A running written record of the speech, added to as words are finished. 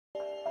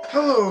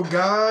Hello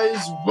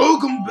guys,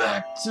 welcome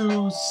back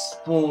to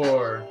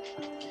Spore.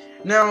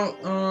 Now,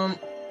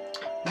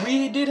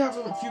 we did have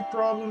a few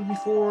problems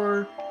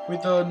before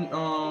with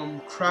the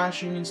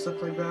crashing and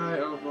stuff like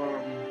that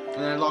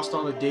and I lost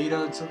all the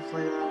data and stuff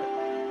like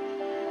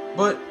that.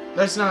 But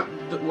that's not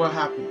what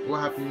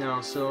happened now.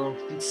 So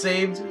it's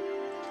saved.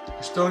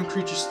 We're still in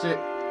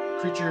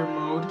creature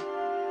mode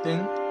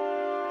thing.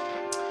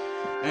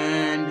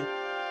 And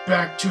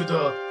back to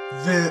the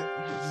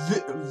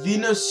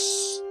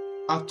Venus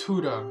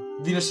Atura,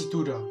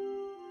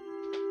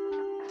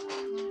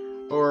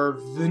 or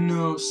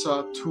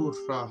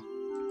Venusatura.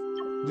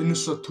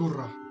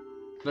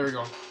 There we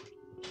go.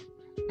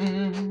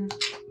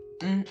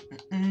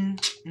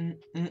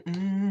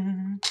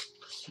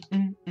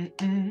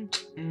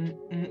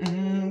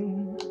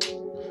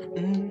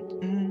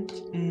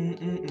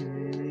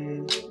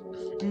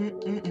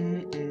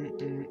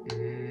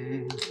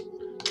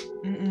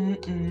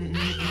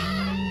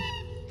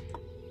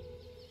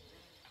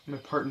 My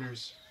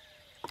partners.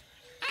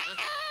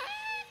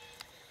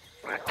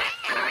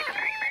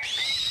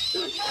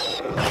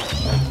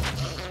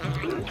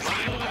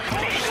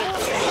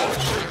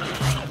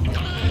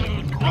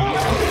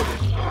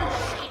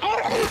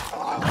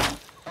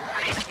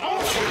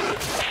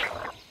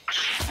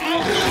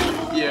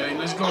 Yeah,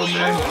 let's go,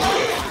 man.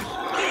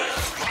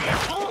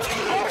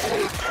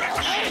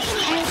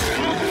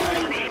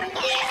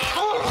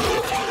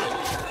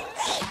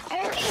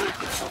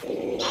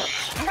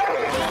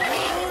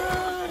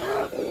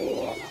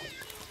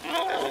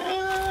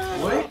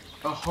 What?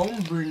 A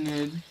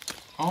Hombrianid?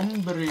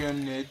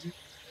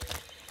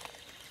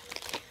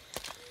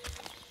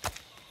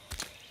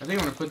 I think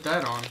I'm gonna put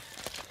that on.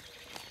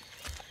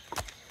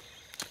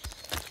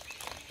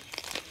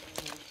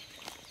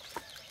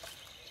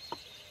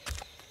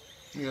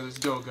 Yeah, let's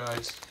go,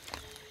 guys.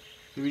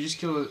 Did we just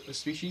kill a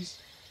species?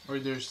 Or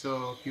there's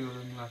still a few of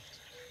them left?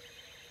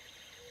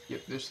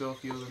 Yep, there's still a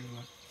few of them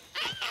left.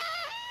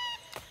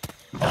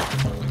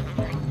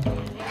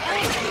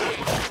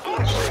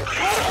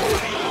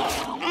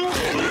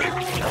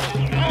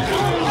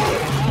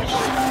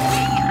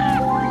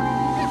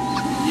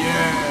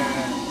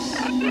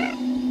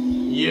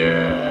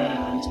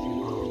 Yes!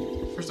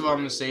 First of all, I'm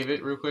gonna save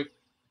it real quick.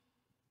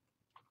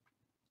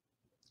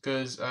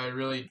 Because I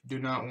really do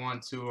not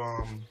want to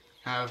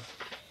have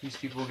these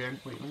people again.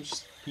 Wait, let me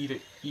just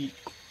eat.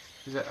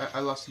 Because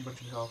I lost a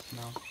bunch of health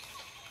now.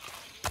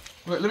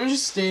 Wait, let me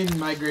just stay in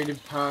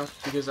migrated path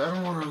because I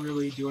don't want to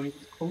really do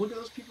anything. Oh, look at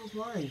those people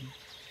flying.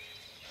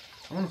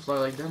 I want to fly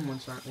like them one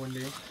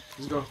day.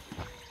 Let's go.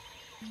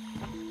 I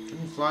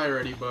can fly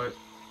already, but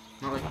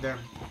not like them.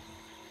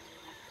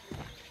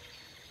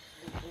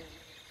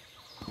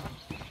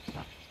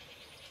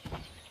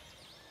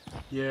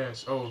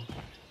 Yes. Oh,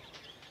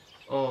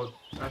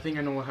 I think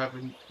I know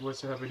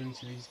what's happening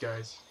to these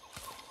guys.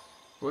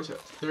 What's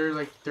it? They're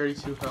like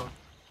 32 health.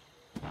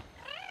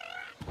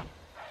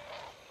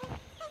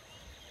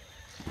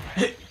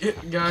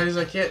 Guys,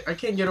 I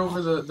can't get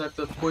over that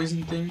the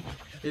poison thing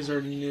is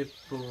our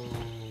nipple.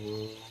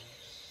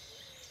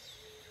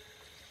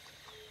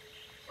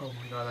 Oh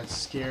my god, that's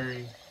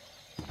scary.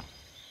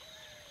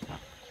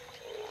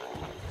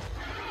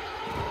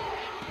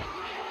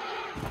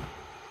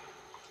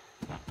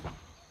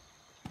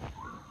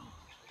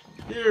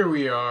 Here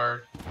we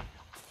are,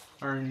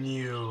 our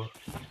new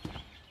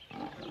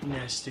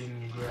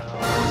nesting ground.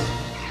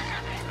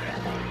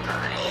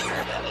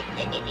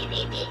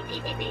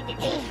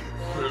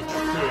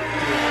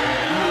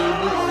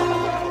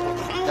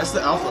 That's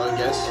the alpha, I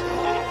guess.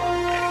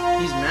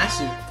 He's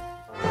massive.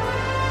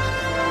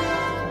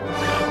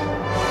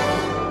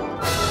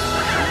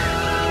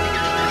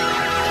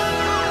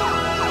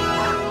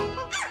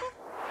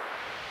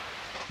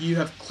 You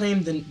have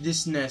claimed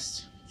this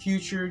nest.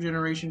 Future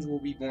generations will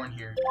be born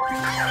here.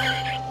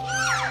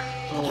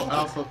 Oh,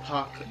 Alpha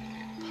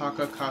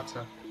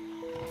Pakakata.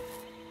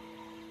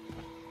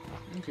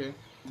 Okay.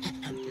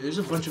 There's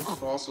a bunch of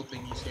fossil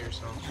thingies here,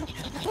 so.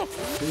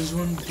 There's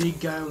one big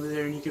guy over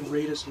there, and he can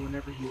raid us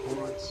whenever he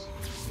wants.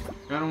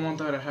 I don't want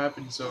that to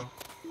happen, so.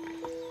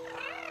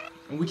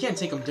 And we can't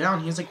take him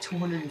down. He has like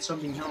 200 and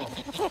something health.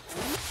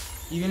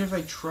 Even if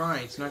I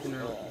try, it's not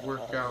gonna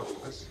work out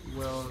as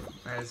well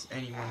as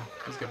anyone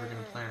is ever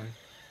gonna plan.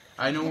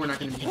 I know we're not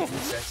gonna be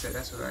insects.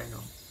 That's what I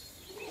know.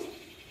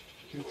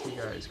 Okay,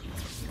 guys, come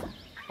on,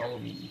 follow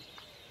me.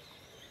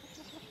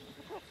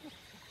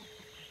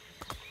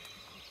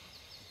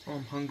 Oh,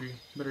 I'm hungry.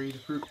 Better eat a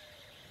fruit.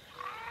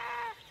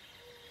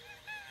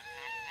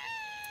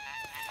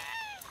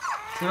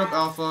 Shut up,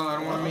 Alpha. I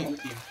don't want to mate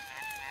with you.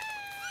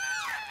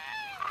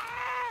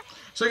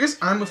 So I guess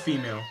I'm a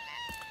female.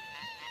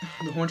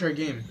 The whole entire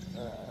game.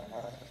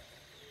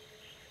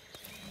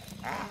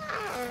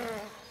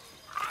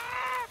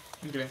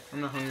 Okay, I'm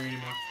not hungry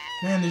anymore.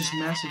 Man, there's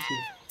massive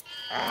here.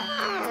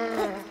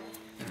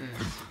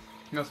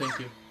 No, thank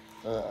you.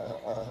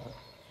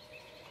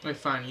 Wait,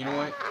 fine. You know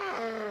what?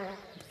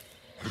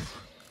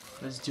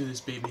 Let's do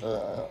this, baby.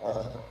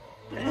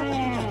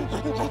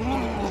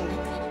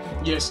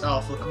 Yes,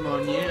 Alpha, come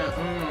on, yeah,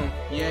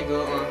 yeah,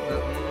 go on,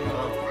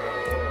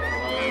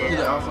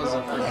 off as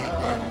a freaking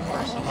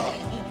person.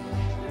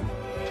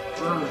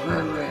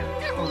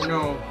 Oh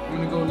no, I'm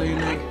gonna go lay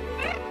an egg.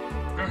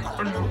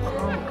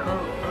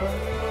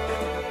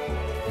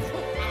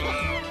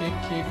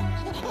 Kick.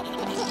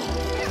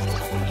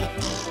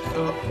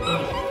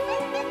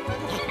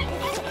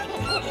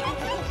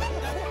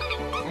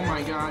 Oh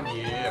my god,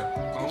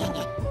 yeah. Oh.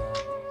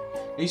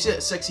 You see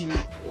that sexy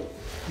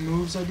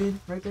moves I did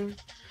right there?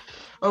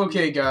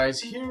 Okay, guys,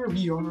 here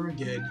we are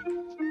again.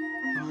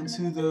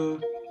 Onto the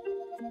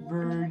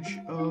verge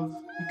of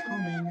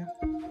becoming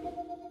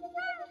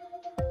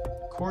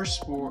course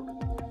sport.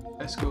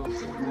 Let's go for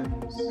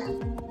this.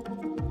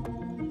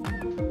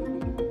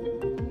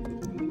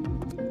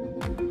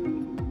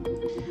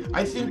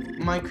 I think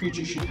my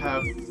creature should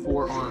have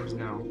 4 arms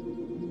now.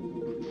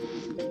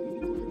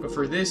 But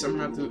for this, I'm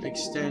gonna have to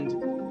extend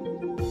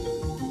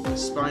the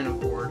spinal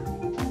cord a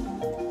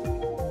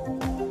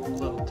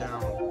little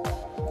down.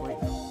 Wait,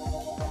 no,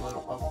 a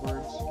little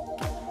upwards.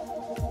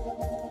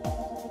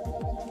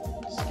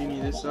 Skinny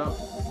this up.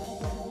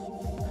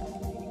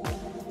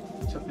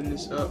 Toughen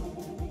this up.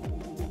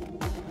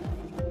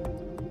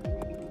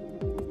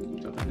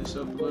 Toughen this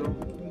up a little.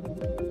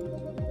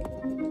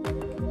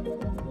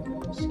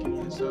 Skinny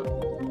this up.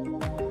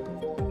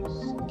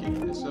 Skinny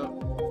this up.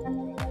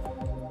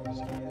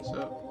 Skinny this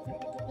up.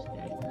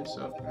 Skinny this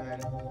up. And then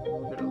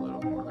move it a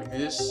little more like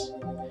this.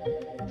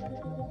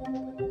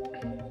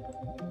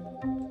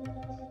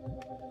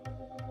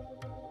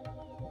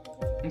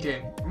 Okay,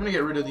 I'm gonna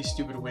get rid of these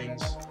stupid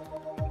wings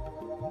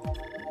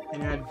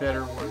and add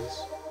better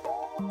ones.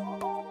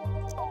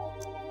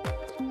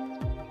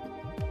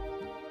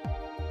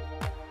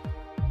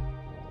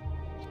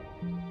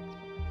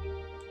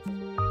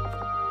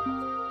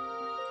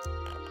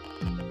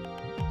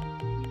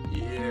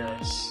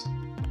 Yes.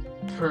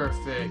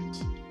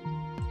 Perfect.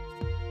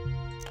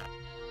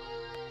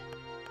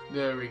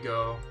 There we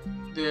go.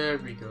 There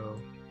we go.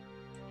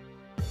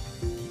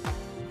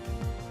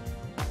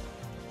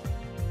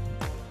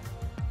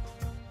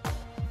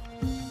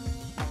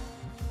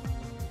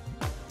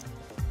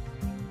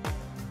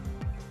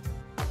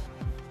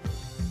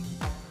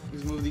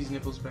 Let's move these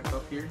nipples back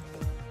up here.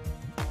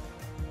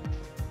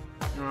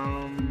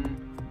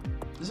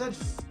 Let's add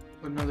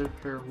another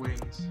pair of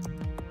wings.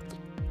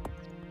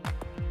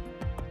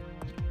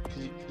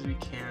 Because we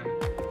can.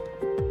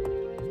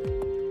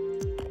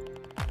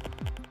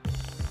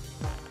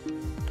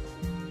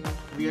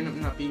 If we end up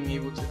not being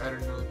able to add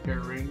another pair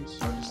of rings,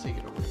 I'll just take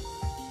it away.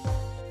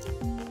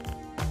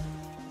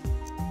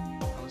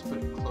 Now let's put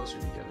it closer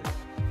together.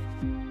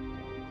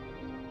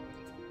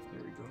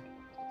 There we go.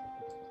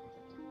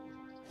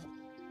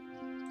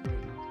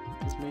 Wait, no.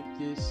 Let's make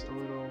this a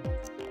little...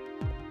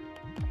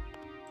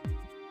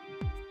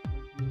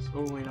 like this.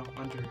 Oh wait, no,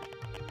 under.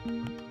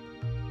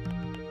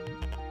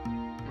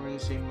 The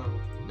same level.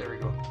 There we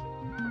go.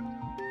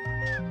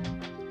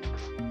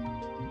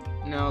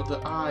 Now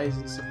the eyes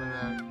and stuff like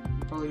that,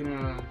 I'm probably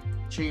gonna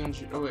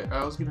change. Oh wait,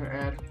 I was gonna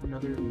add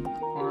another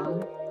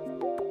arm.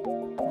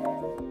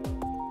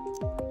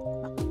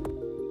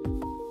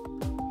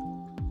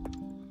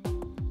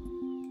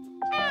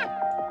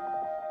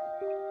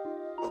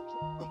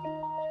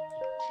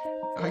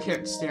 I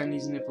can't stand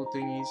these nipple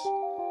thingies.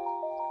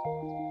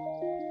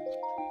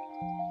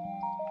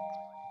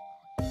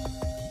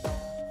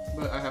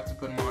 But I have to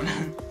put them on.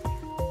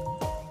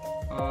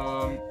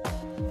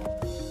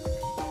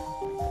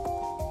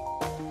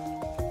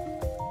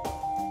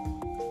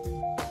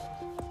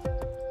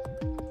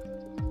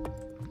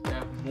 I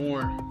have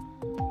more.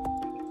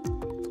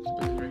 Let's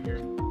put it right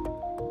here.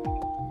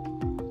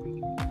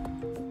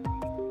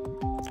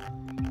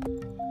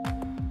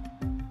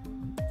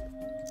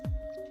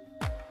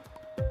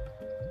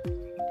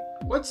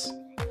 What's...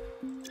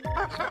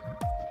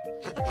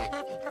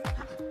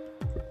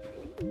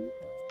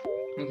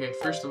 Okay,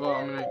 first of all,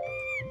 I'm gonna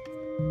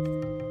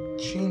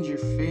change your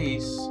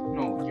face.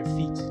 No, your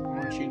feet. I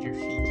want to change your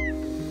feet.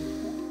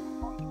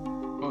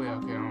 Oh yeah,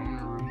 okay, I'm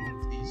gonna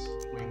remove these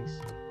wings.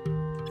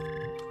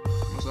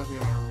 Most likely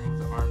I'm gonna remove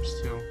the arms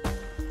too.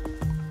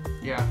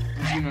 Yeah,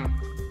 I'm just gonna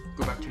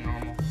go back to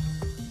normal.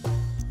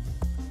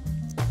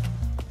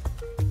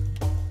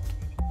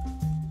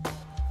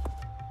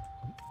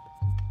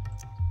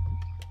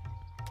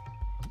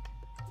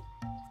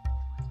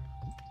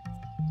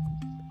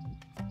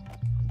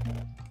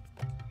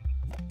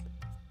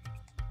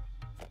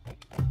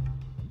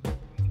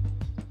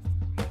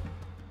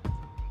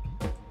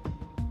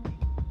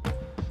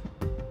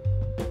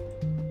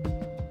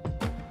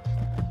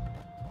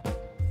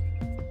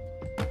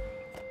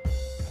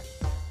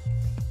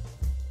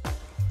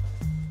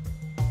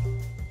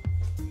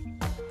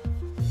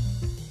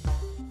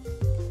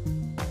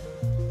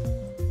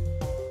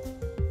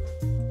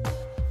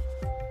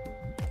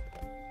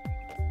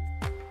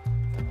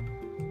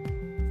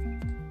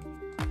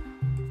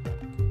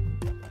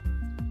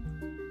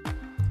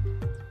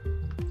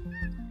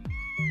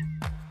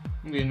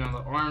 You know,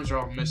 the arms are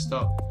all messed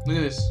up. Look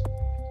at this.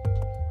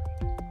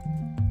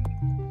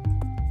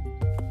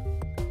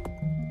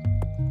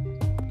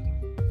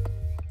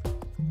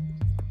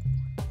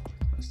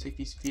 take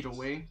these feet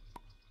away.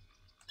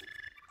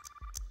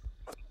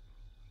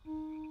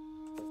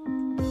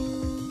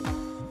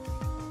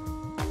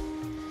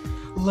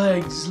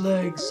 Legs.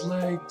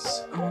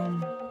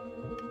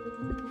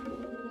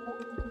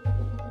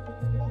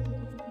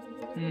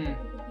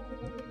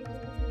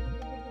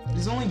 This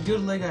is the only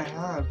good leg I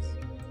have.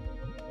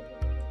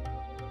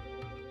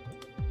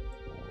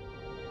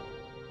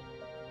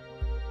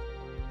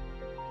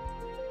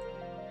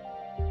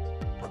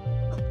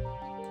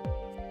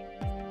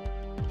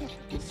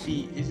 The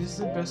feet. Is this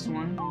the best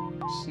one?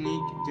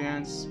 Sneak,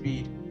 dance,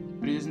 speed.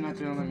 But it is not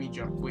gonna let me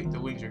jump. Wait, the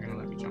wings are gonna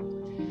let me jump.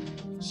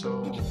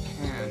 So,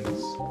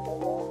 hands.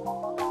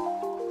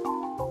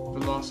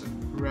 Velocity.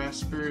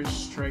 Raspers,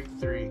 strike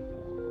 3.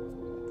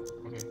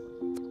 Okay.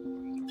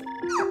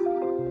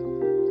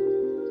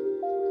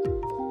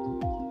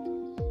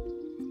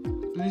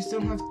 But they still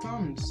don't have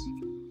thumbs.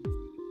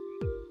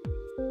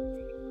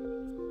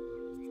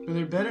 But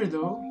they're better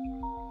though.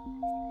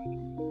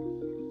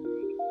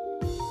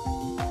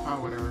 Oh,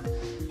 whatever.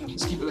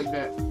 Let's keep it like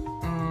that.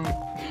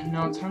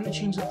 Now time to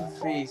change up the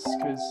face,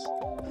 because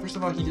first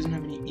of all, he doesn't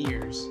have any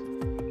ears.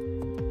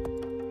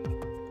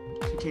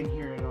 He can't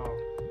hear at all.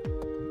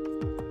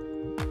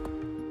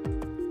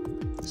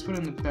 Let's put it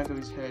on the back of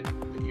his head,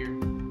 the ear.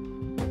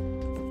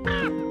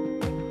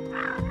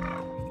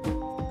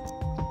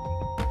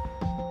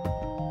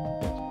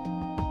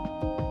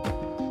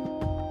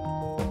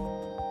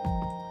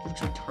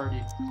 Looks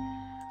retarded.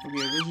 Okay,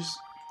 let's just...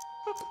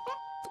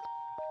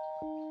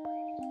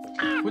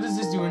 What does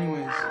this do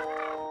anyways?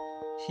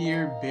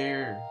 Here,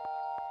 bear.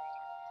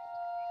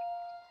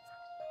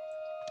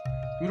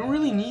 We don't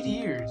really need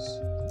ears,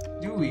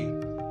 do we?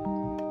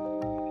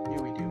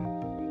 Yeah, we do.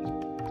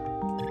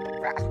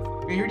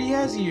 Wait, he already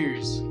has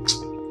ears.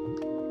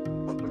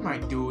 What am I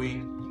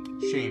doing?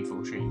 Shameful.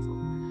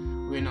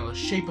 Wait, no, the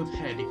shape of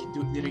head.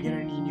 Did I get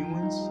any new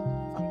ones?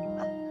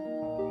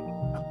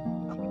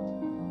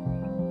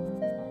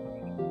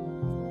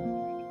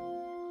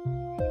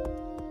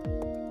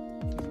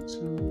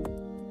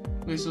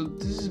 Okay, so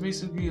this is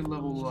basically a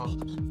level up.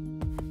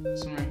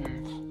 This one right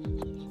here.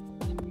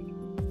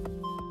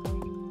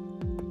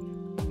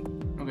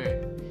 Okay,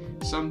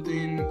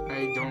 something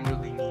I don't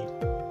really need.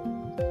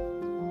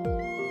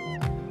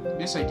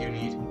 This I do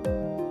need.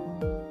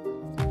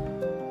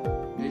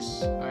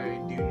 This I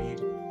do need.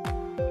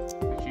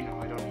 Actually, no,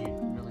 I don't need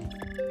really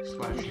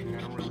slashing. I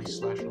don't really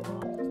slash a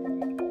lot.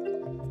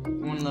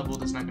 One level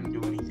that's not gonna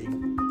do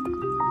anything.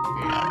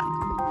 Okay.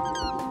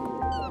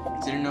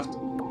 Is it enough to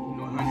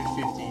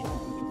 150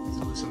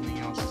 to do something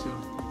else too?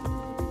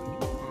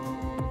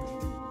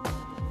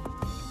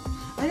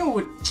 I know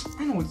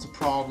what's the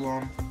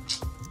problem.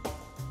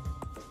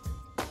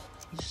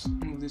 Just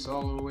move this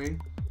all the way.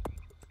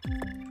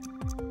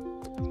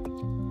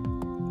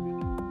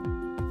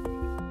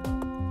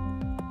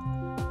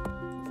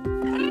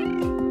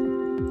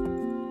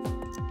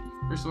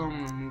 First of all, I'm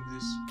gonna move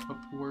this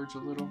upwards a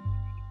little.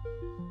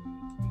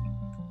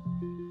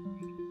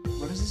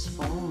 What does this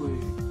follow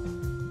it?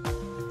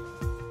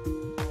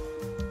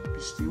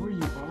 Stay where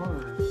you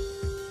are.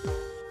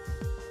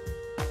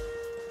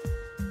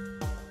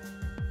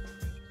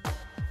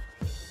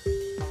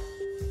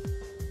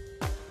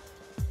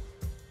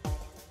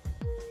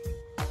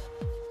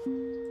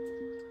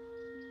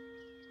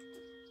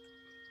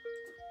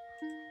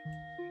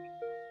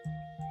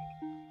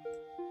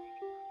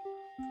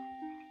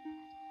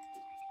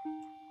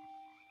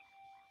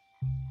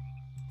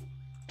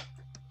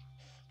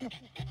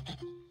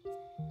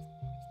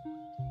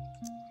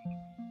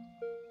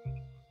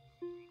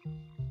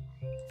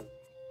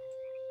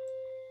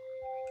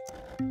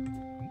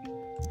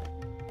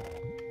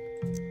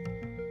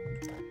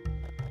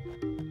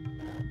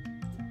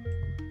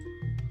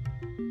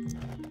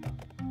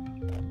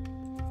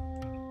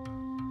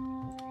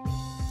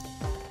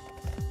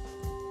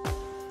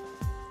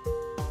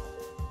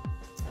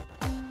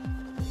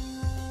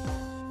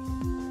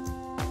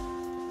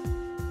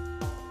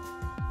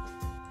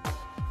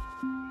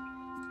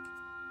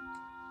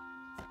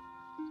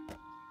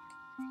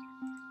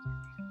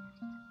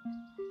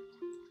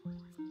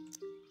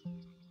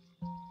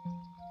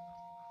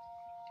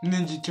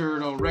 Ninja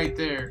Turtle right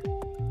there.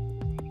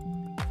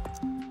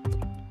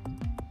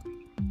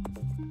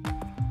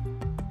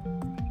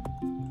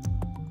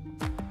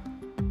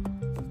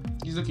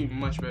 He's looking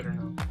much better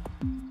now.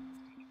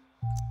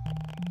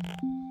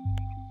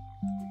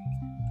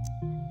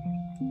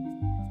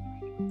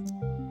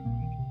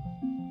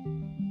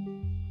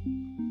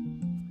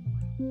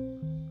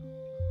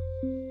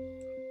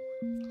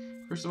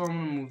 First of all, I'm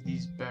gonna move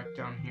these back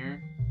down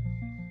here.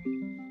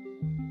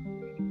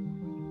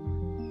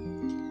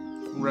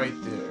 Right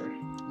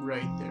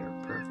there,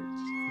 perfect.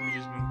 Let me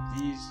just move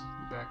these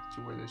back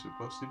to where they're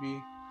supposed to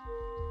be.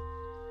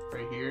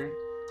 Right here.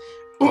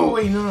 Oh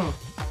wait, no.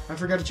 I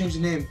forgot to change the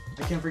name.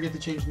 I can't forget to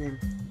change the name.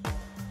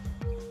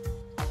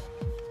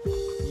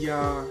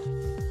 Yakuzan.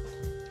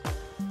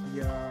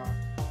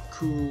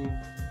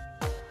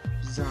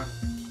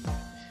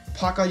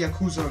 Paka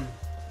Yakuzan.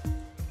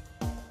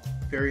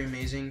 Very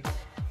amazing.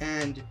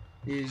 And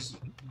is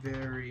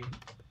very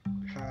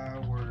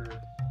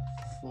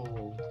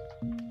powerful.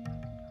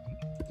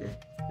 Okay,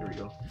 there we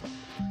go.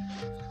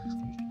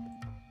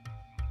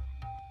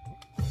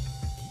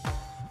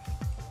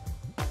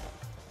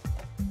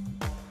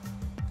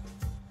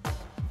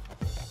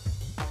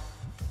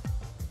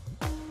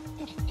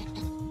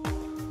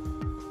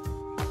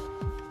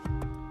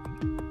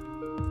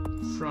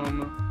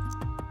 From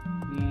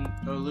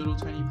a little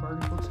tiny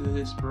particle to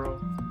this, bro.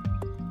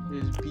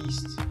 This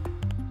beast.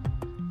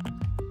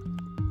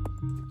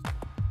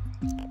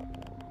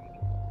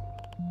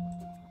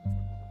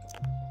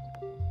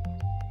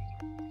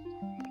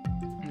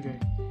 Okay.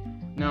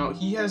 Now,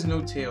 he has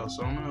no tail,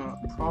 so I'm gonna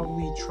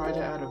probably try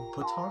to add a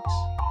buttocks.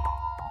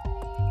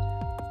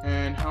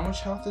 And how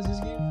much health does this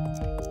give?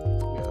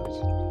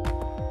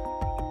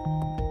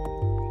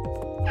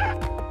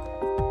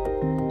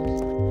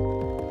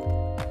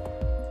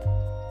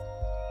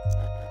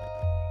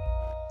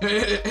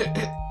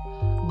 Yeah,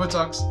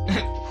 buttocks.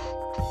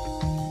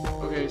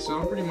 Okay, so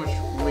I'm pretty much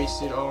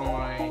wasted all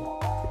my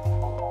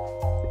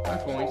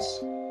points,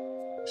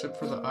 except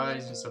for the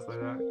eyes and stuff like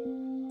that.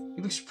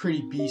 He looks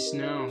pretty beast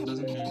now,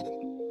 doesn't he?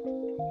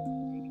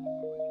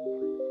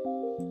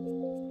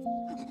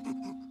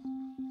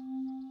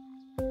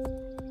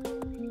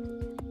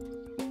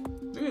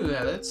 Look at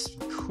that, that's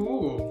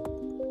cool.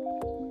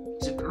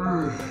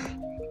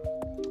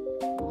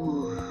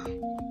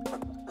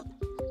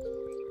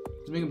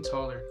 Let's make him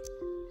taller.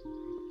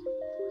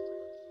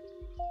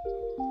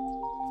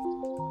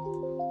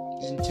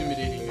 He's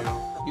intimidating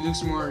now. He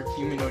looks more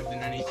humanoid than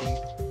anything.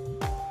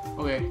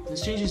 Okay,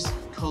 let's change his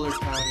color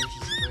patterns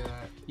and stuff like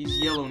that. He's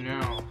yellow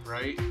now,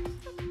 right?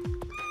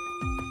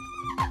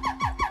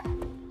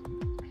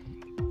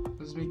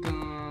 Let's make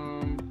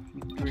him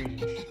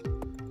greenish.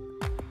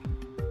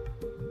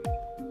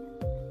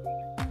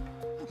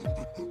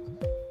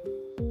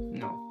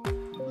 No,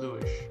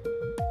 bluish.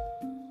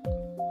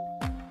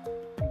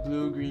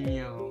 Blue, green,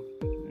 yellow.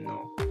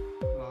 No.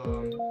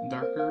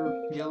 Darker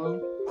yellow.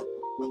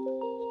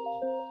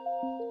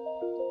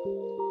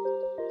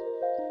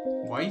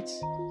 White?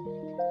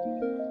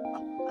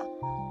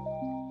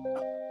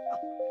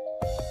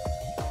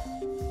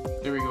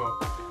 There we go.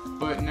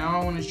 But now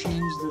I want to change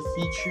the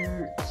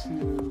feature to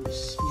smooth.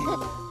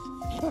 Smooth.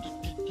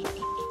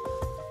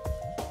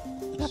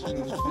 There we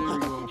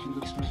go. It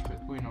looks much better.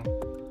 Wait, no. I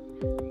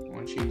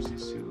want to change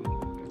this to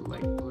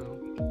light blue.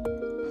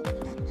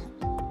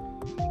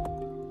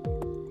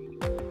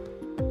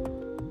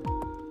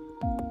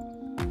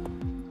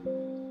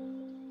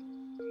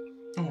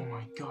 Oh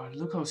my god,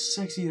 look how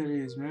sexy that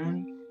is,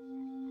 man.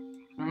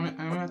 I'm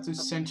gonna have to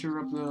center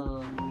up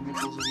the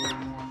nipples a little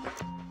more.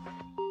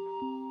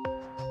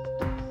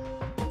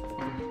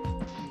 Okay.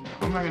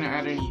 I'm not gonna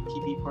add any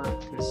PP part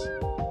because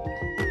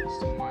it's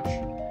too much.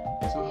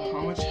 So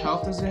how much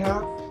health does it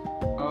have?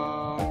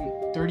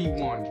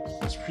 31.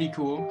 That's pretty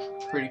cool.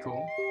 Pretty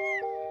cool.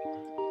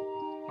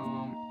 I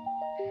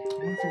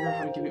wanna figure out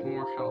how to give it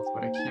more health,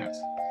 but I can't.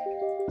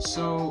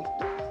 So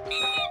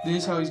this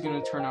is how he's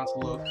gonna turn out to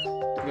look,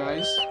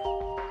 guys.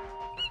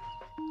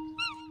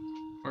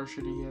 Or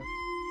should he have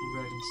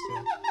red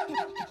instead?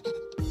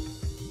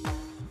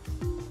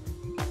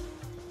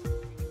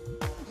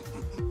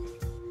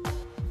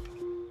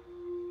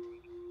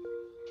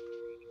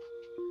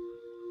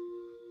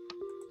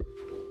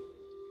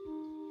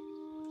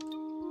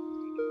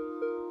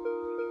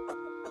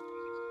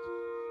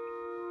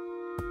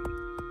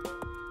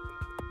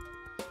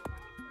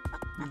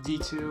 The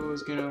detail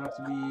is gonna have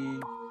to be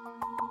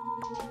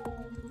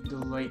the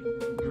light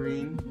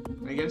green,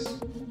 I guess.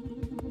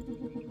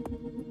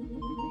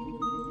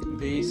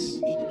 Base.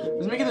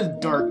 Let's make it a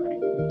dark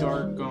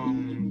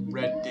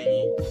red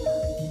thingy.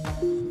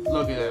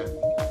 Look at that.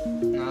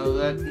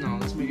 No,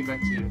 let's make it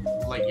back to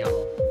light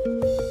yellow.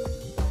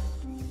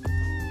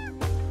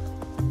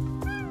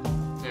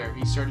 There,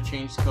 he started to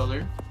change his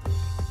color.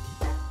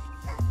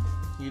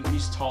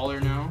 He's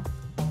taller now,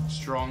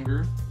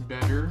 stronger,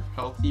 better,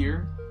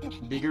 healthier,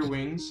 bigger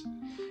wings.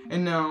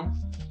 And now,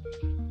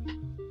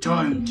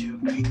 time to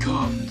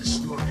become the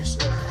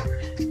smartest ever.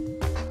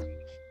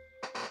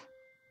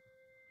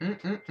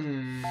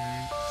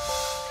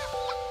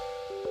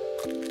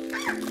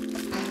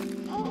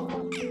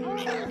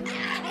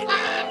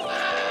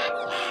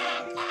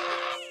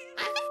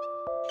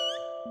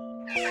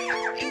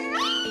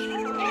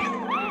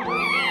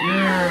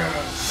 Yeah!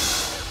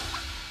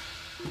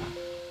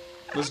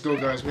 Let's go,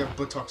 guys. We have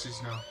buttocks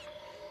now.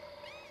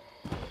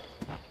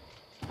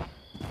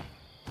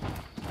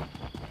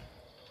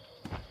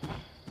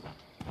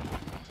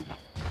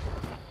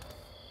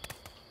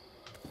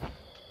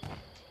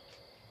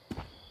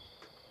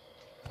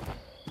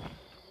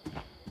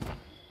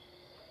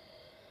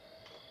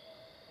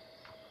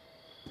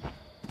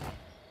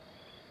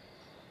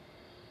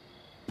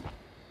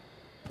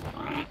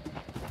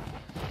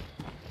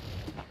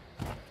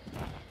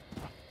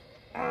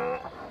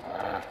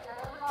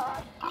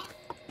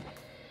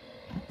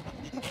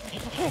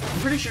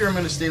 I'm pretty sure I'm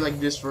gonna stay like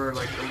this for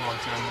like a long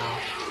time now.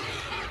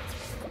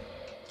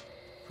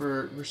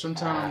 For some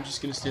time, I'm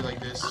just gonna stay like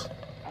this.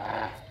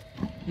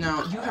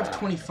 Now, you have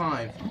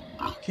 25.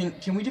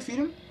 Can we defeat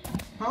him?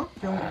 Huh?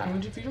 Can we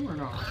defeat him or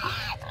not? Oh,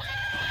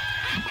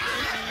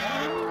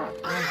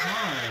 hi.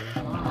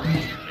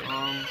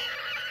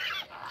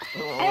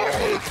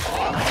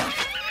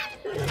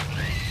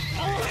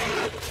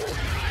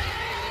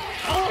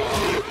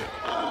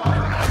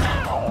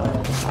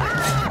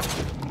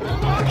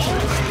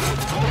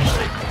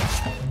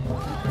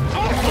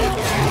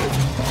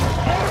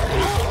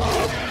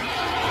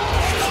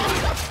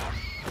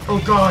 Oh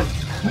god!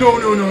 No,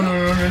 no, no, no,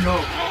 no, no, no!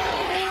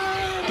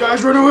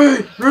 Guys, run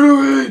away! Run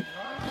away!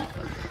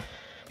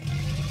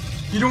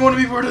 You don't want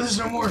to be part of this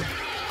no more!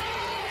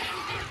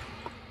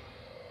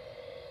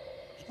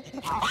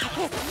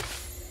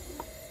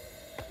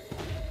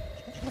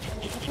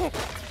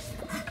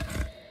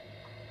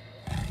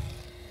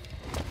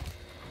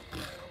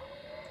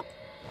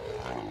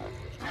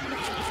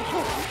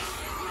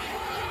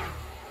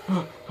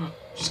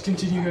 Just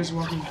continue, guys,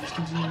 walking. Just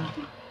continue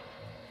walking.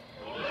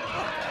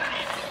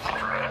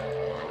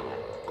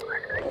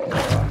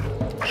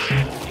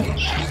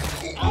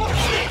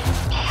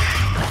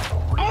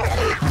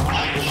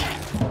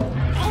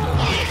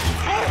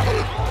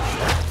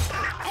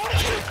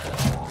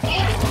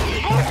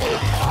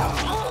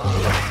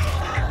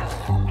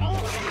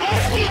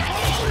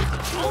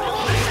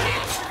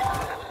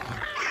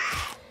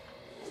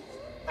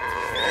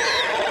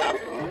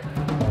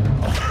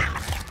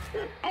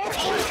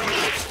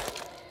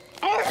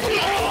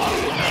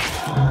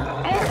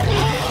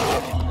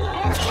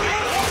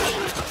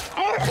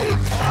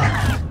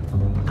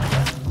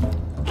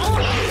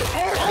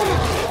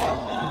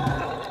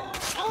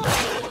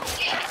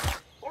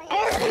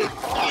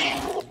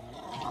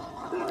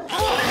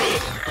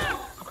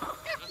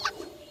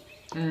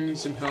 I need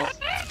some help.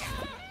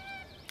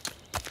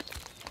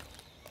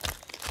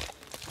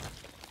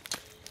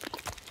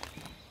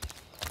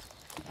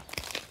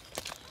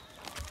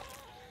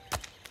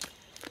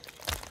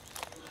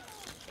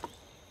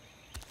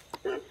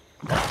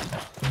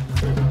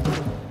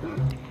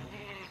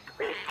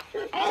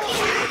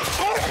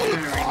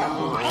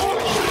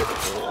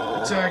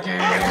 Attacking!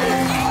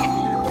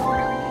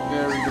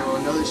 There we go,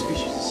 another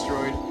species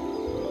destroyed.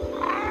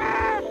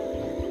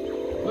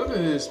 Look at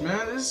this,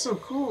 man, this is so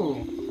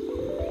cool.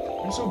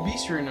 I'm so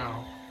beast right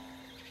now.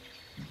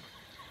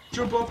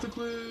 Jump off the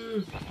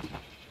cliff!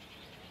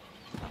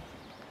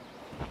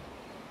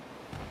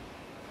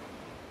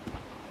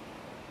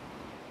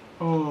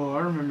 Oh, I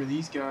remember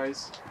these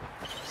guys.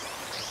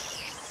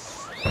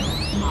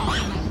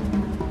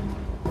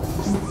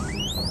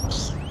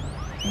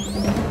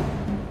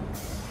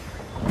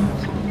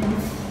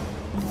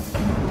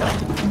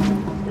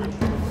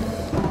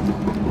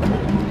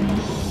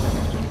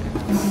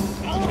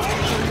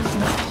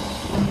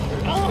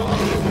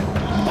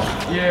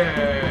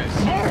 Yes!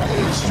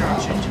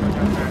 Destruction to a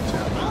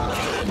factor.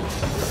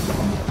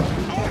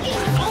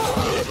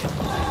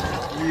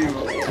 You.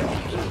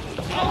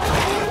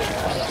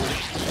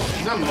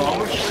 Is that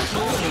lava?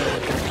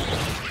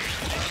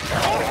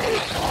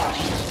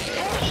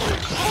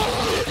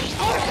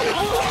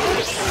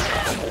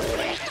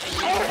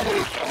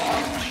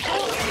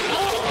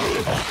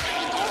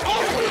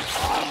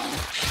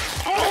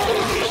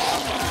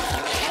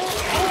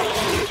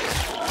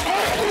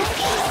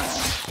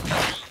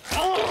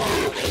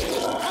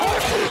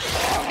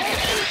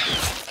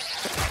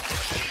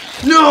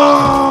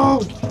 No!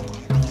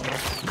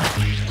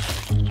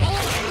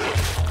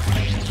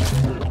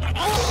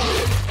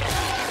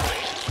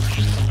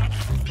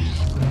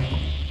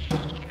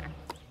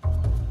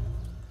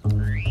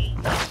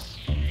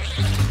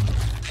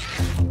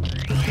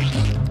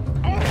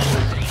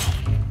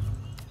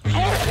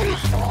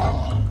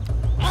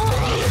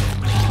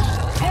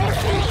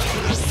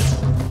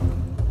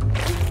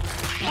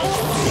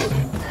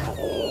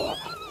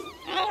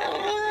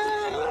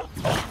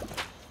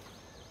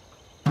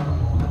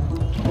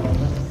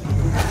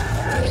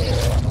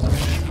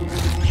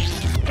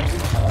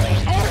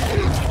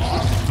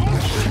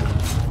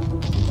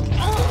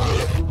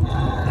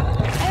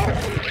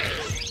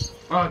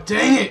 Oh,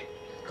 dang it!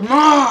 Come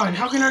on!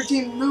 How can our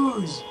team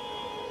lose?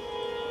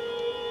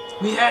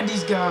 We had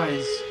these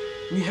guys.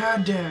 We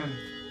had them.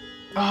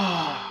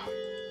 Ah.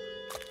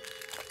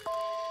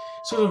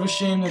 Sort of a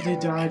shame that they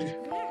died.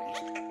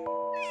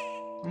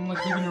 I'm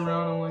like looking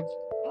around, I'm like,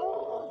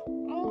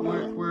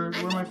 where are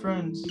my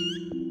friends?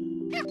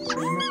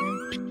 Are you my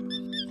friend?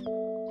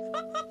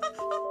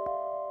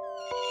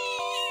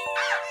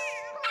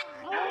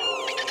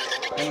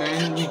 And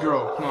then we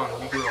grow. Come on,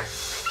 we grow.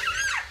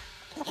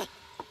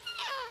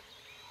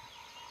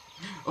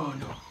 Oh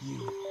no,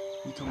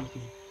 you come with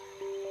me.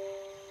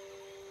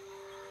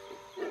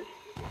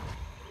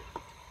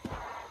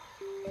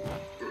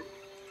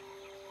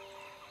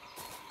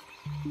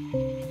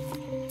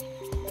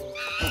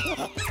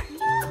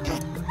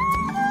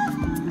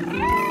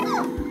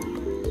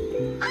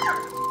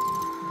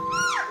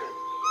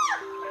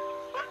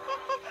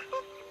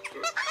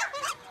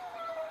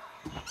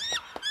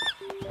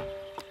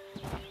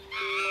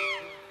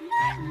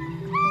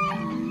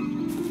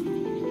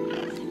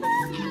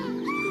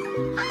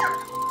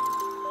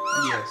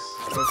 Yes.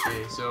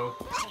 Okay, so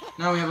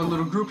now we have a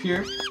little group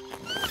here.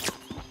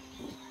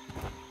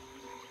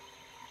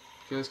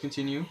 Okay, let's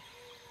continue.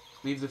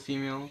 Leave the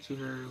female to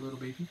her little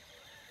baby.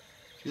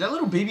 Is that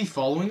little baby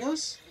following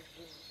us?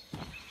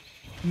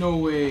 No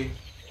way.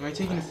 Am I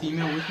taking a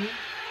female with me?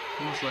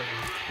 Most likely.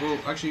 Well,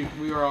 actually,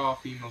 we are all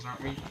females,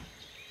 aren't we? I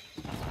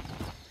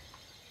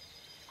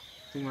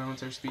think my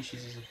entire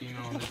species is a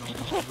female, and there's only a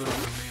little bit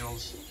of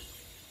males.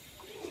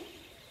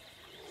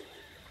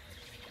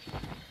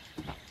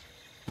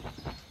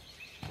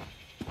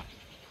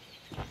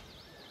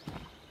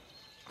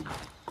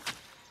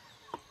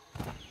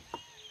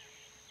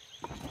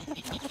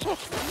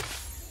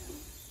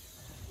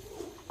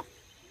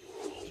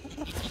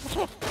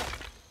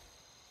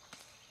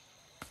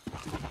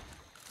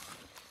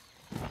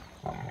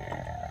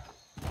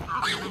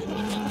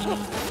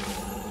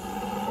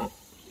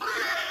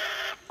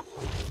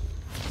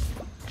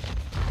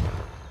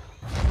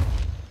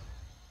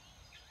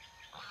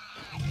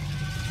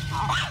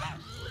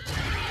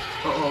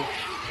 Uh-oh.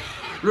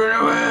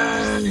 Run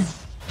away!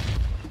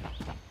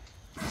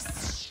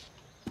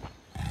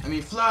 I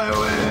mean, fly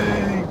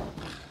away!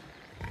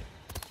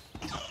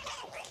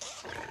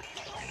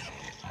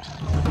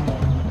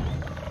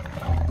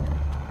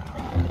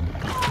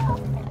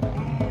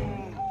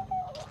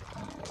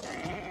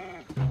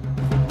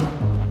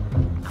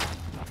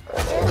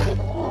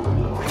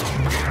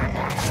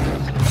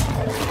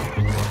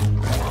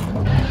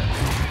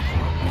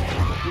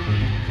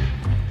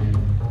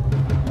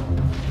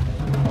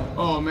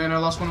 Oh man, I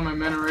lost one of my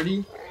men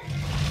already.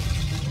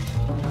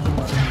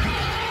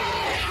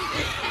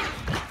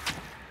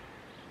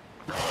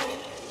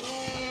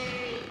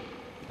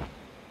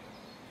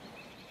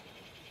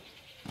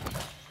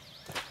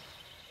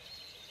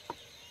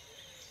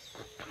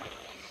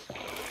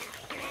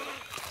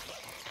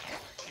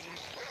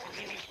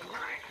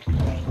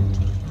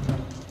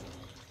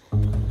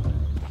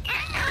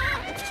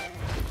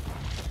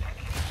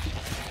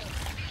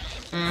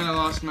 And I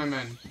lost my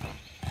men.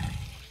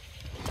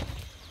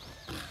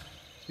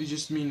 It's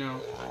just me now.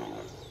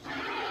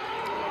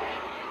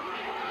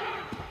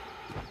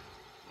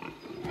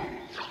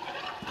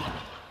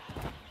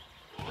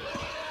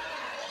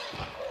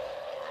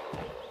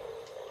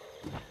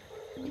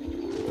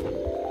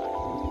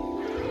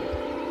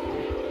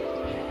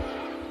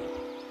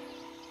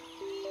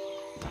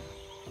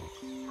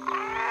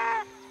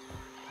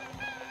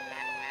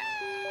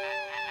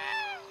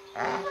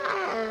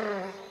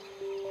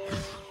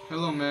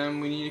 Hello,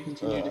 ma'am. We need to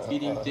continue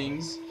defeating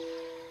things.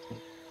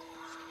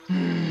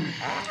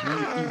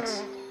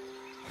 Eat.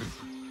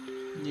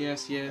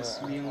 Yes, yes.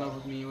 Be in love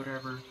with me,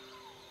 whatever.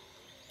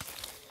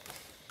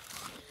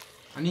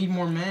 I need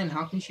more men.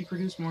 How can she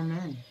produce more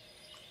men?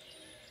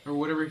 Or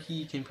whatever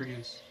he can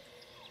produce.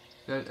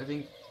 I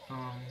think,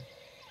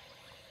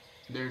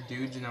 they're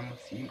dudes and I'm a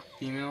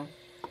female.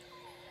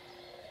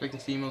 Like the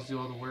females do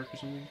all the work or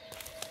something.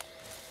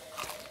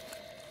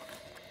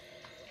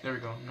 There we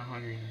go. I'm not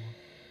hungry anymore.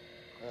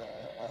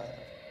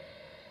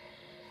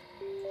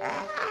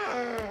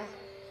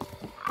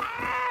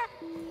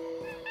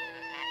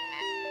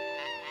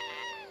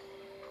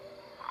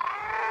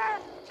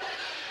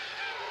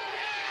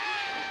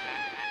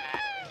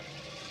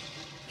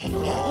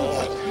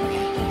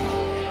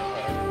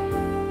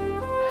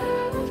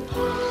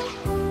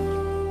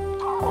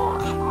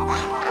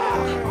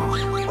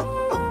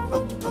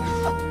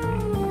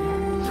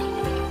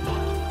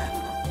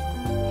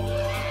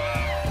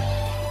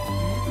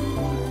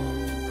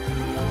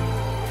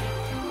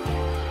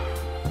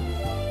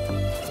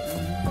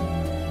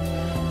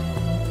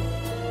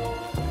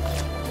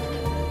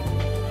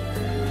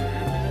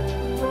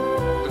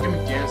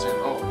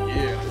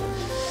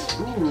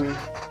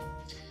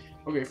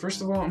 Okay,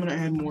 first of all, I'm gonna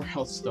add more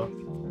health stuff.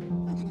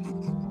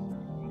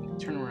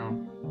 Turn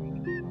around.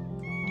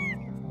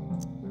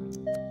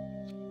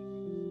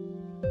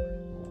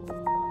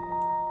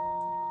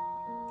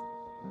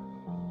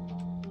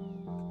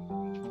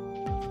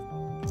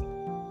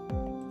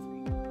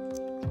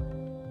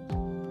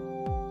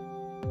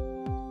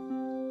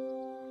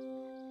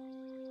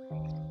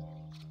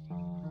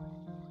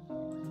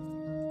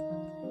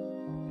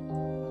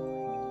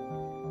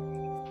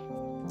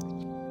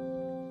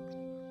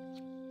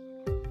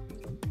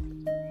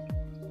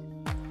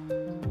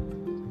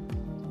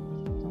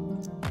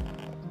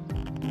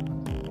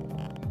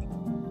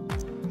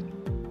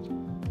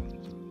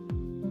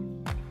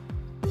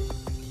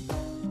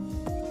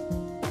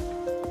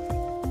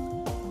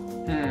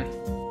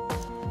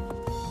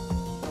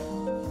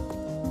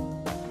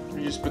 Let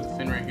me just put the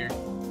fin right here.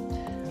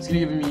 It's gonna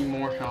give me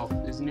more health,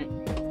 isn't it?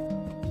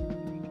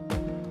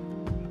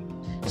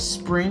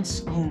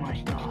 Sprints? Oh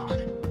my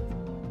god.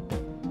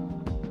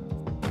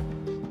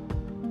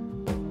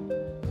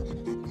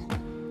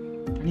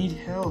 I need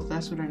health,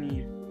 that's what I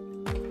need.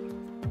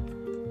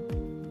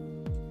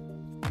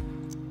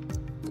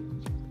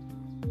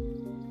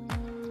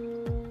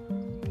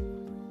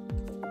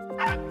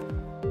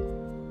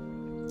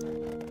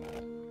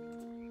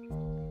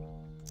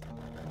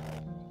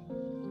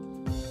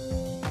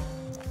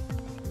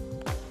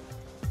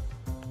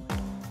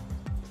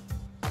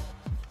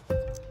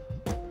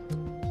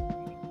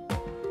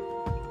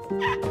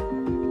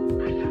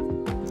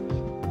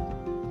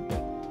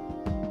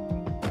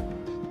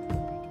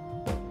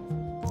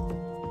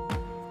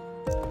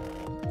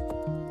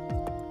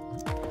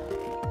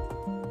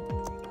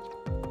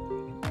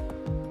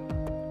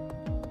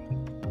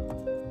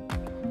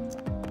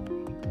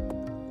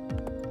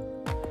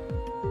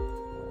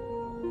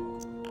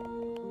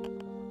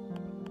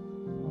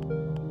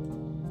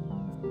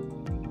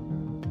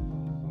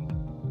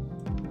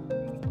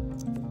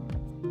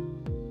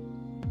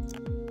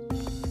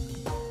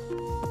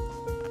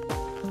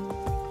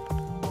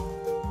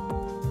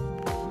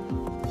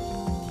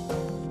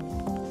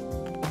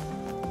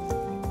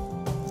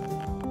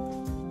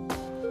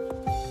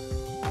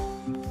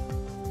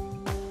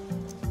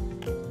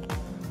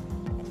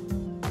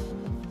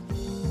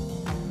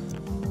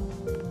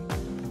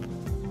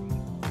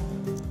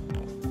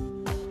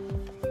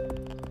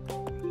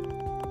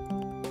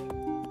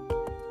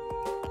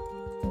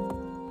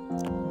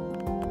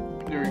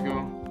 There we go.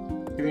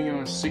 Giving him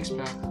a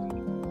 6-pack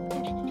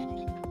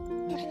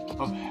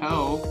of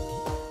health.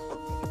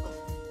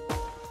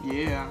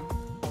 Yeah.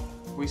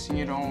 Wasting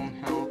it all on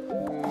health.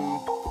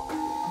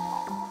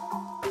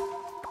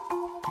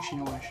 Actually,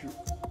 you know what? I should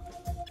have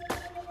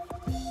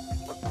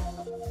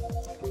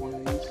one of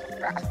these.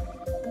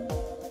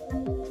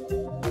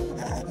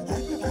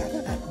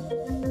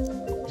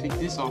 Take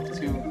this off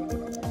too.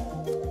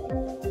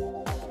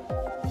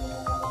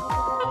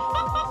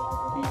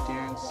 Speed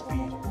down,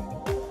 speed.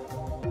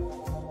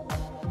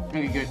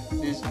 Okay, good.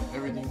 This is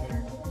everything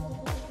better.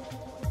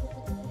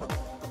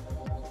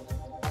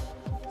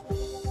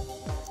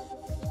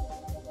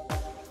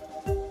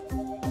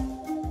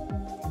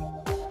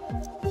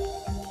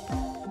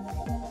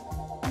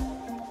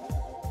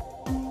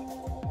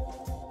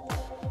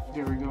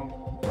 There we go.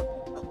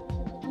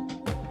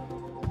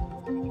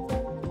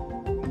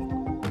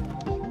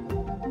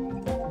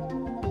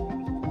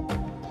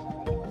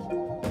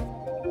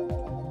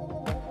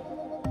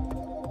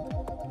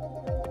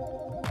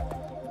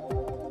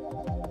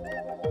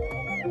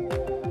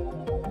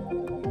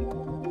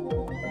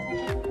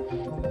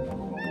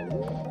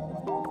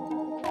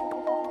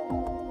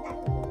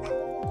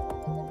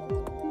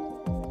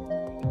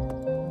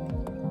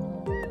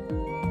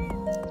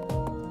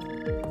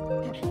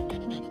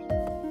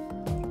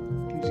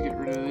 Just get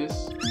rid of this.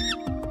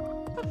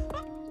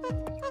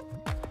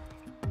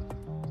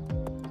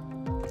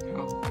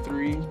 Oh,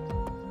 3.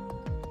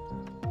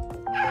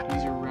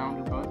 These are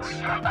rounder butts.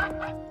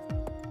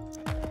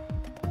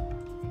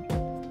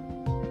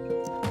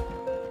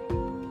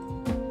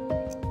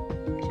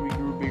 So we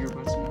grew bigger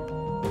butts now.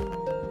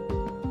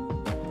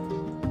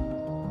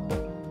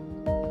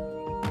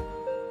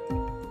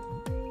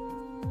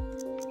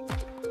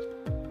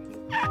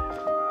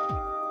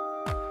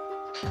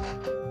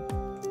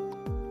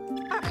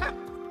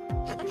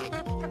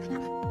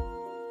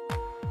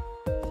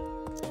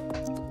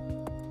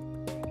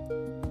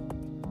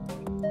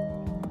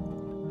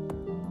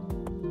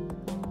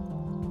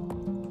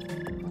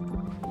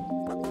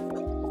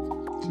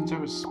 Some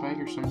type of spike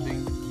or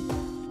something.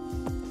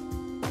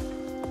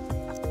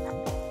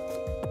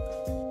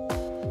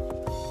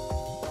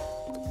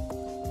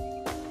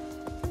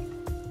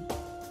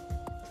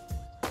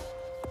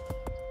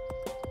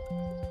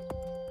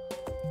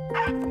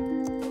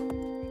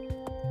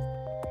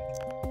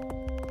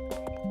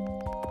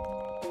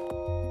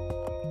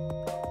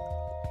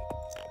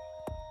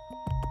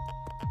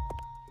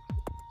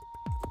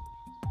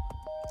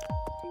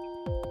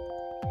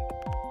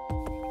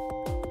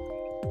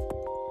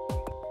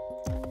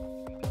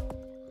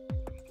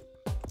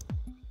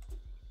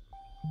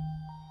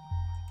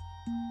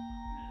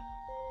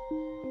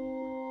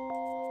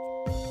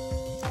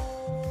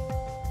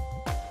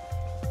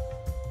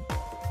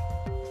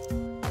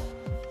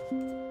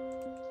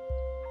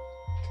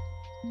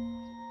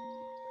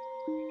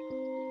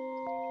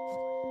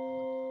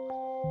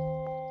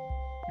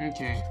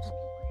 Okay.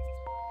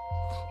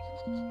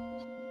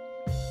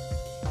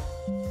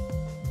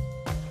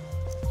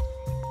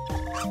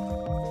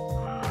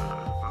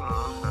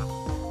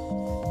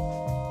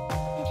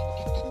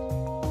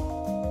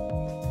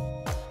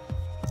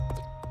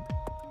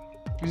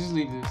 Let's just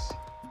leave this.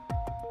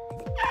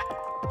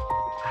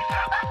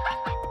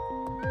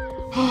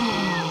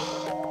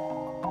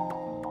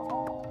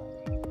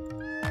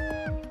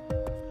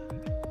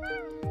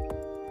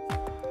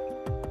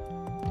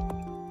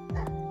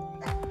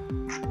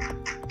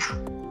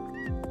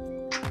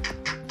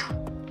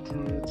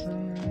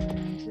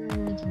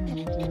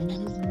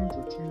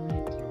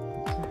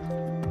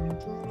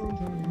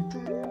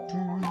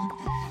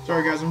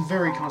 Sorry guys, I'm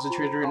very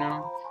concentrated right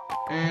now.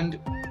 And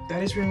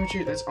that is pretty much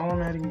it. That's all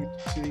I'm adding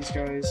to these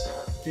guys.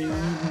 They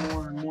need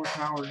more and more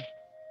power.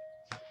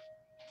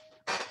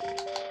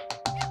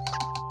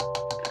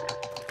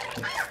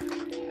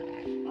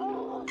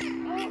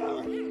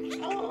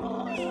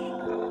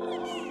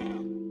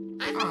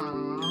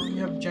 Aww,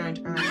 you have giant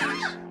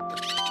eyes.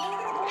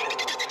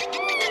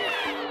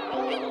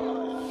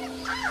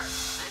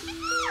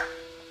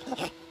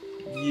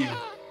 You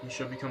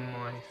shall become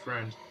my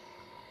friend.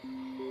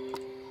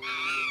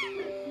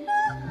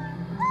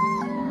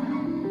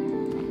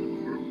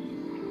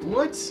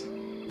 What?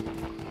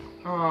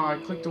 Oh, I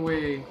clicked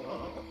away.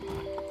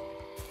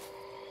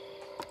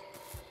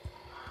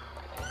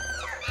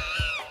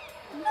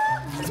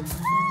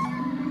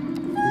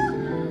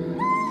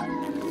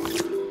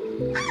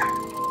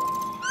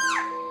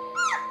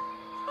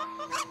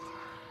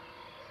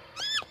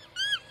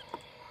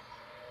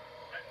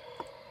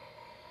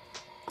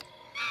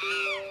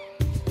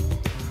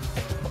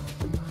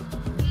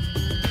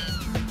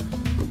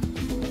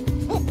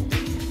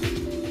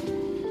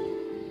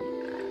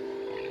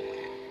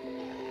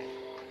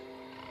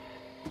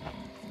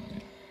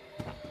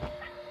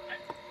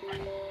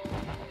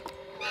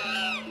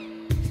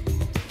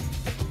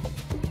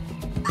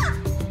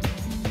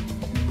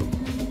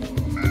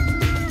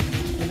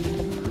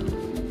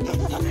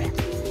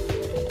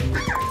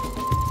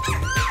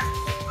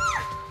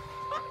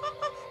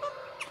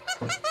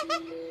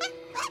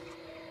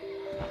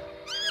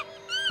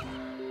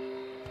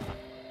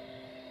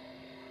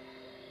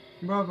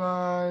 Bye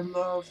bye,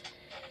 love.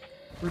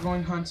 We're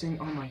going hunting.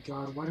 Oh my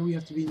god, why do we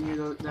have to be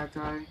near that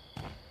guy?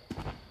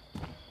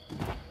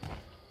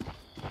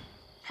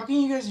 How can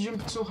you guys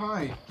jump so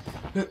high?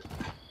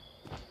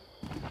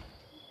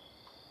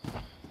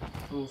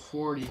 Level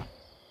 40.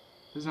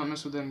 Does not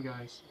mess with them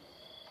guys.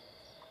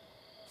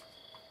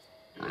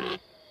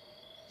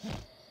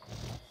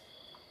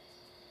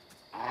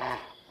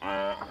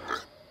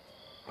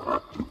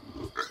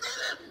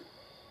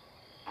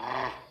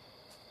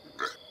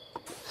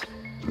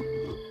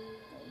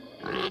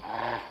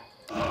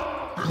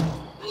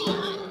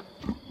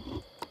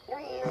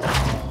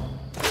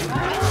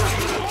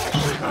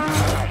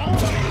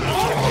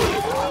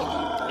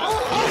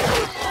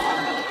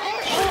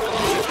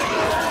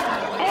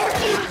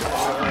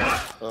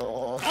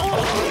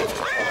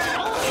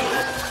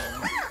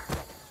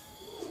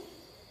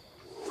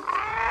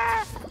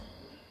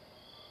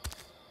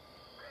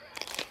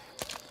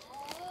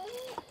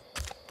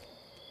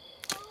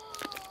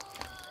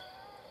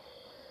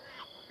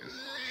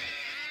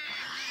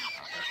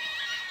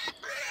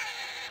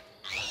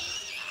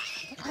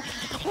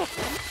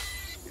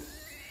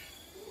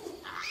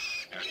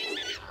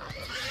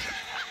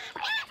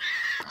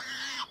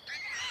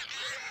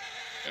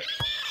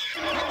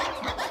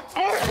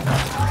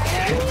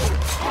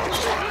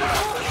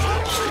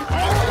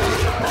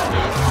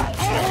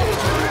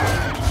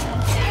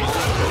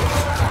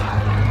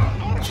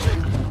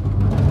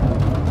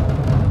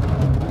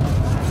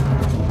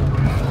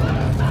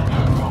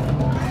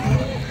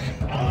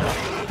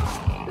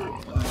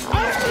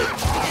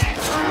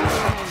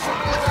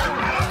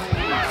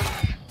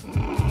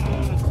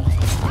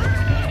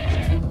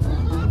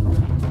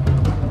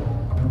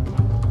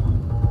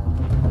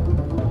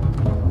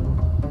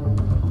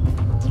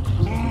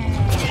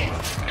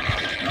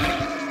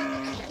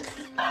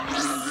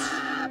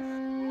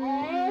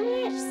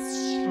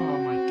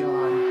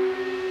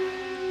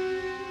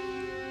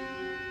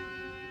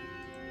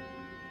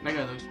 That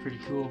guy looks pretty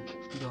cool,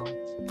 though.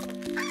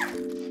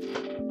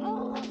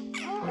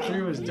 All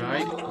three of us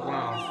died?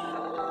 Wow.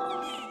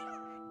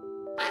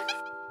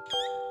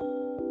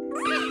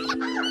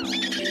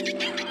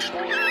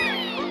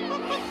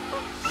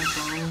 I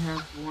only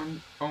have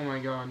one. Oh my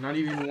god, not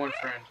even one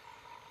friend.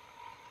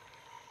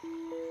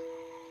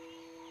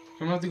 I'm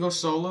gonna have to go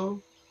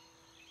solo?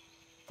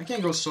 I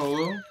can't go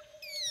solo.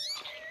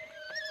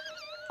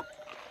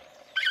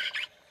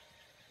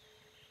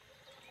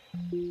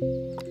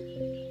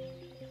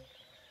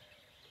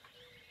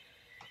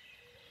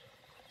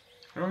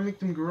 How do I make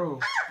them grow?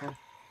 Oh.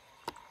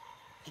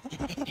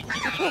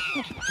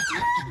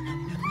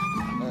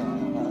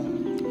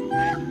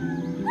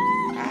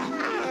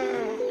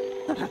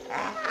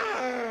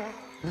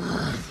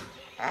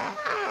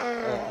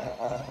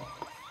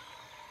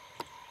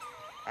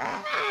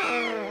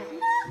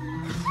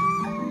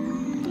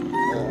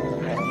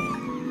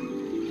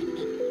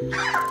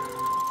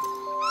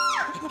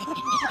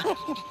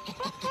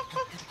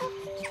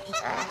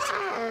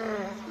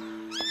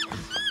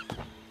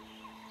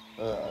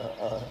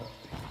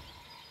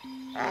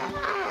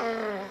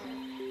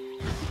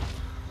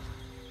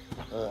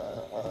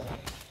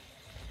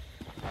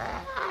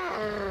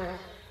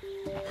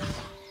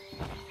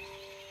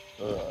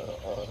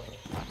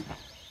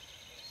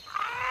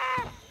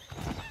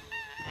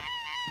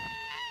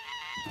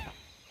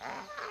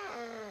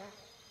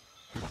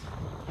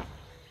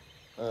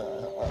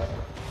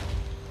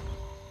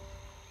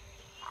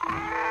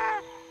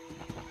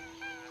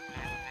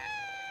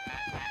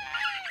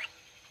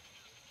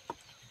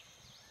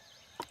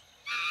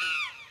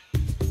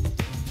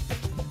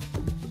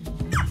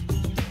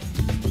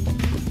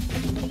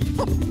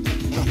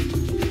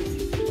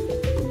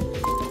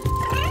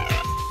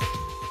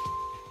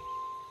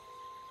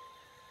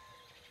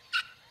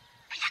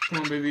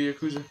 Come on, baby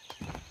Yakuza.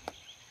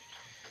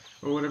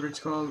 Or whatever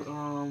it's called.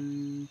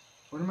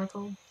 What am I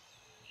called?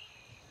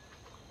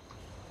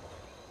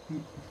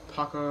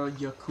 Paka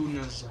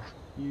Yakunaza.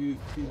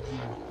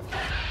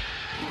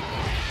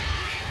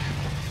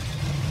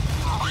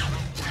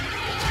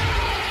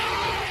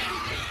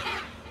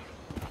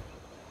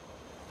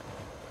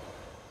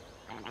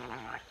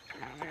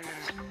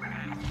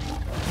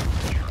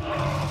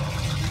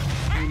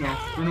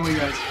 Run away,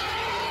 guys.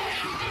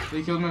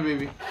 They killed my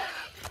baby.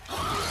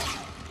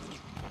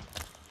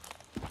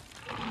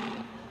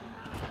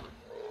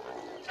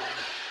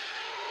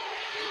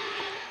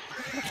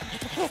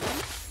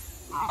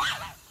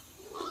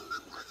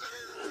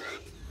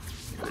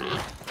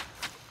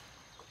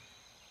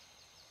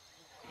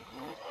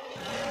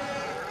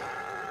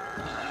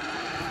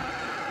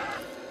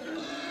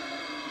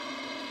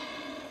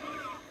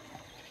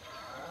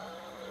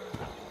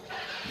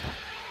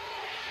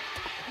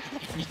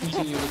 Just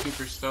continue looking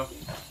for stuff.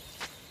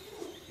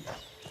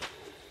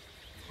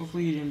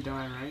 Hopefully he didn't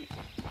die, right?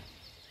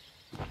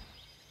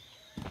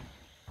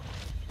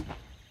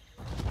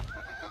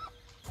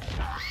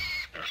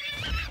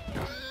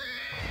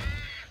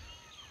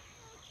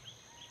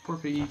 Poor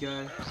piggy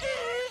guy.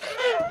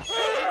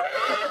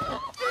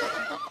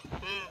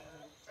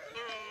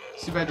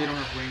 It's too bad they don't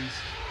have wings.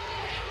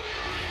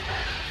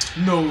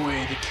 No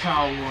way, the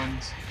cow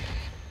ones.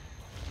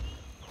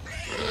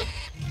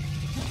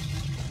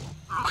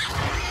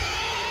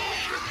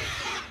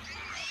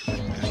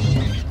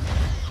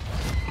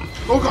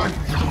 Oh god!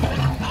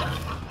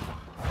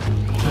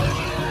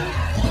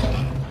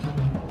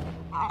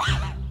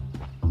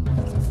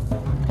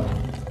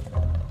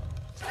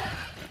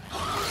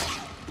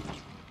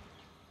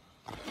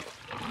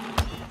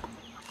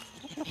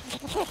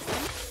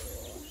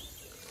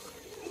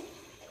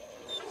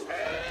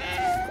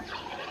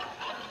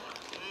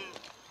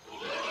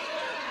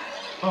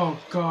 Oh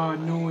god,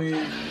 no way.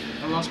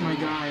 I lost my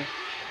guy.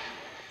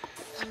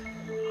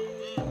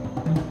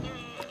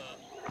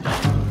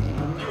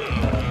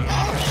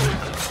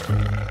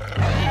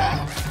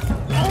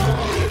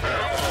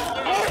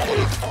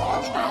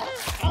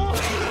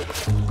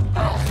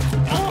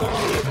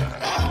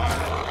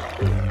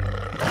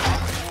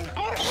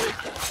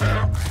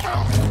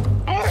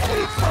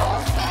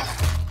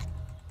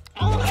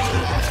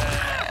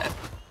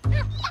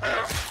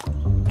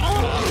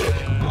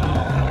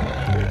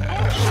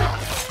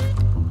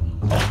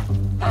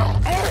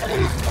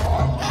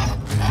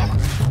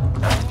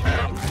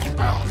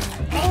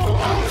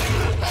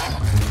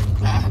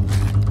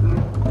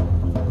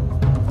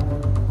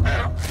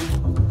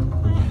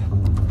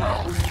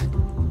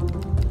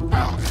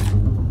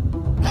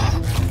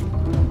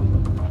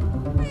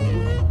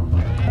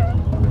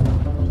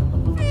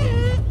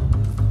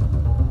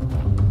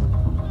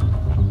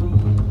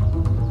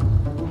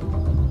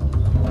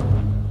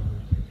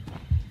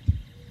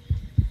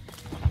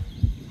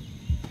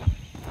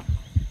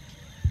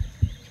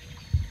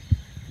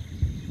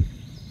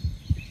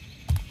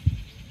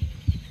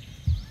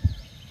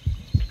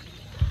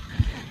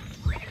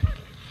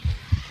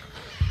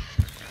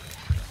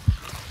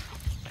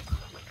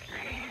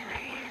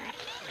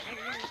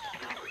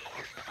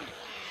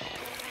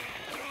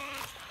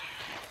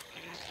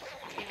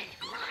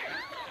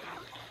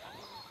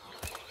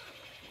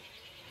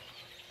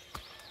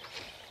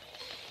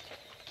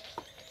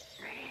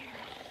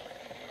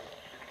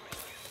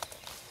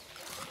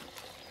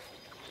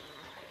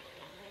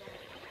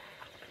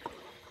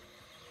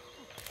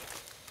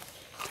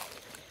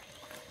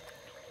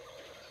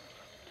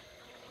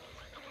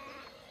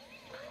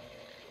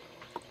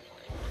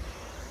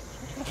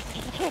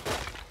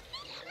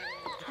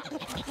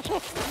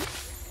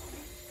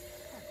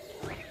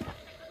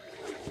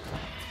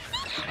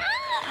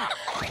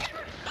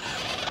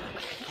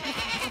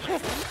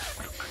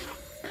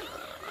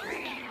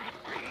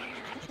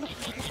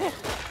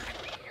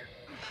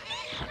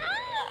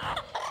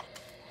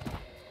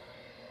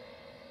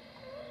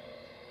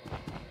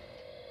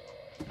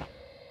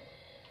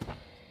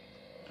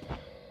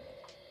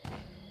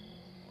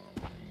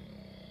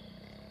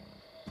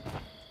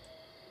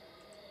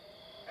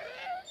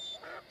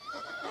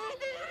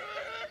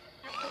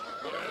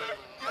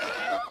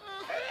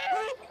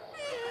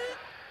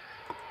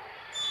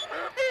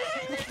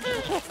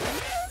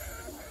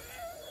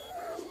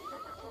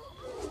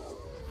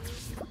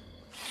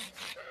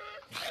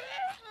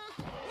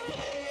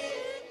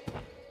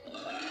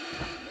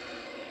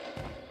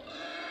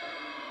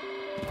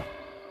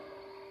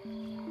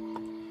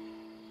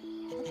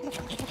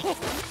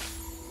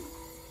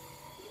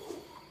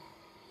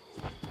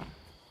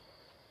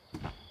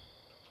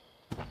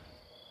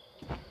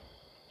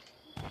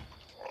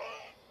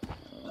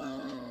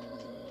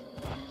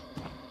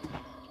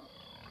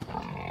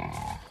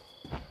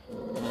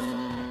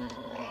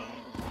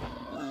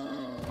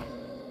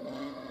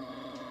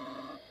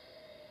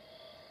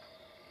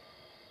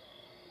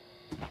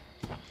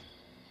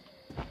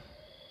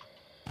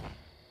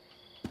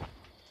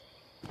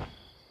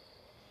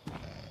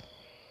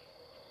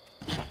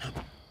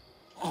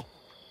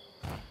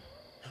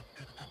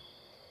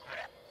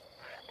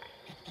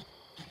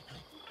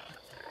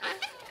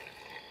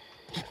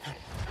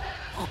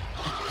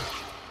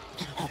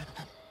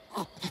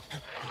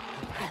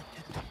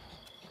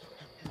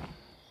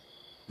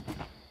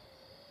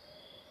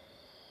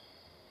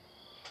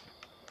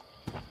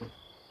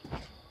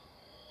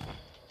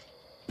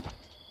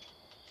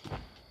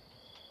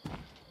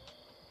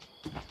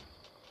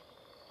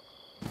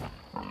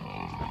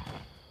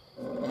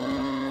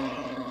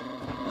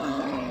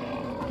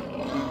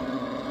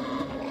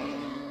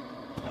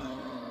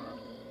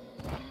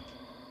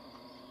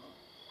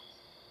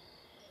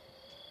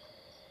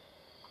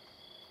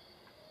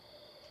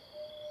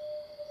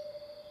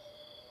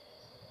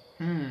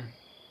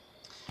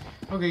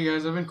 Okay,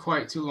 guys, I've been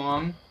quiet too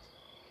long.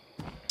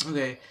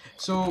 Okay,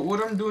 so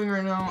what I'm doing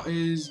right now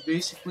is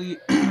basically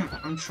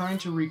I'm trying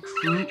to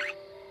recruit,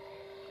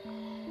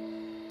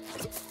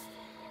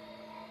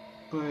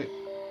 but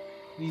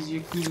these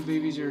Yakuza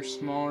babies are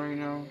small right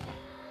now.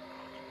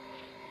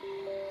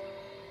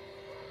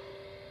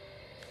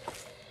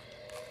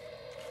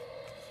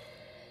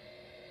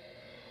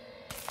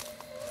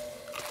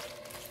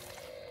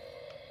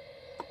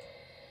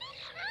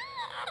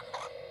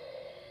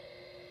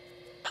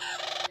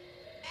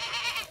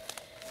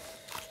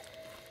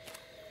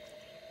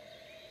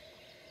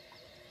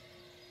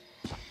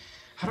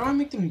 How do I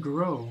make them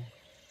grow?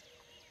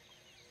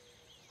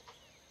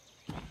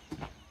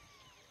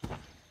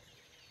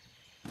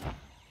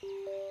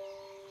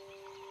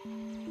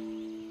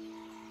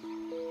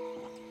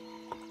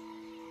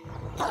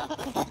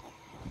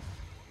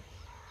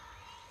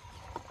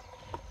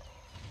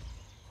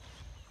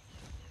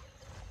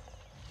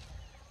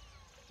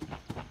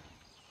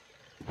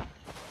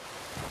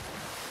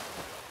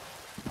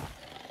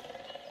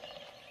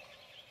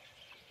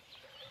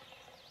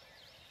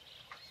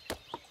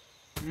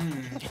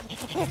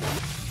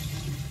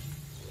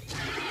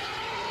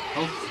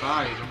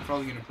 Ep.5, I'm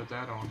probably gonna put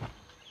that on.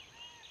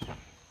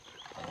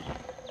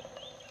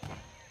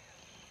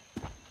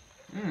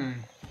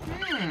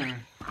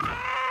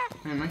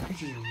 Man, my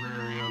creatures are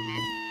very ugly.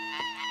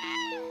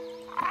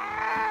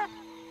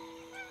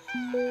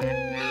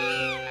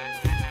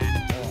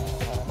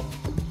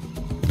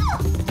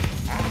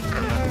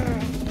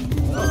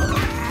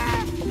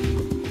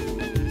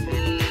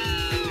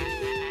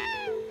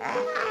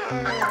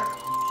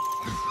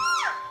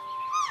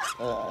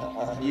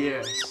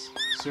 Yes,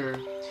 sir.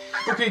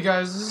 Okay,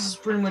 guys, this is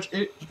pretty much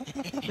it.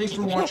 Thanks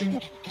for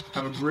watching.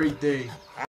 Have a great day.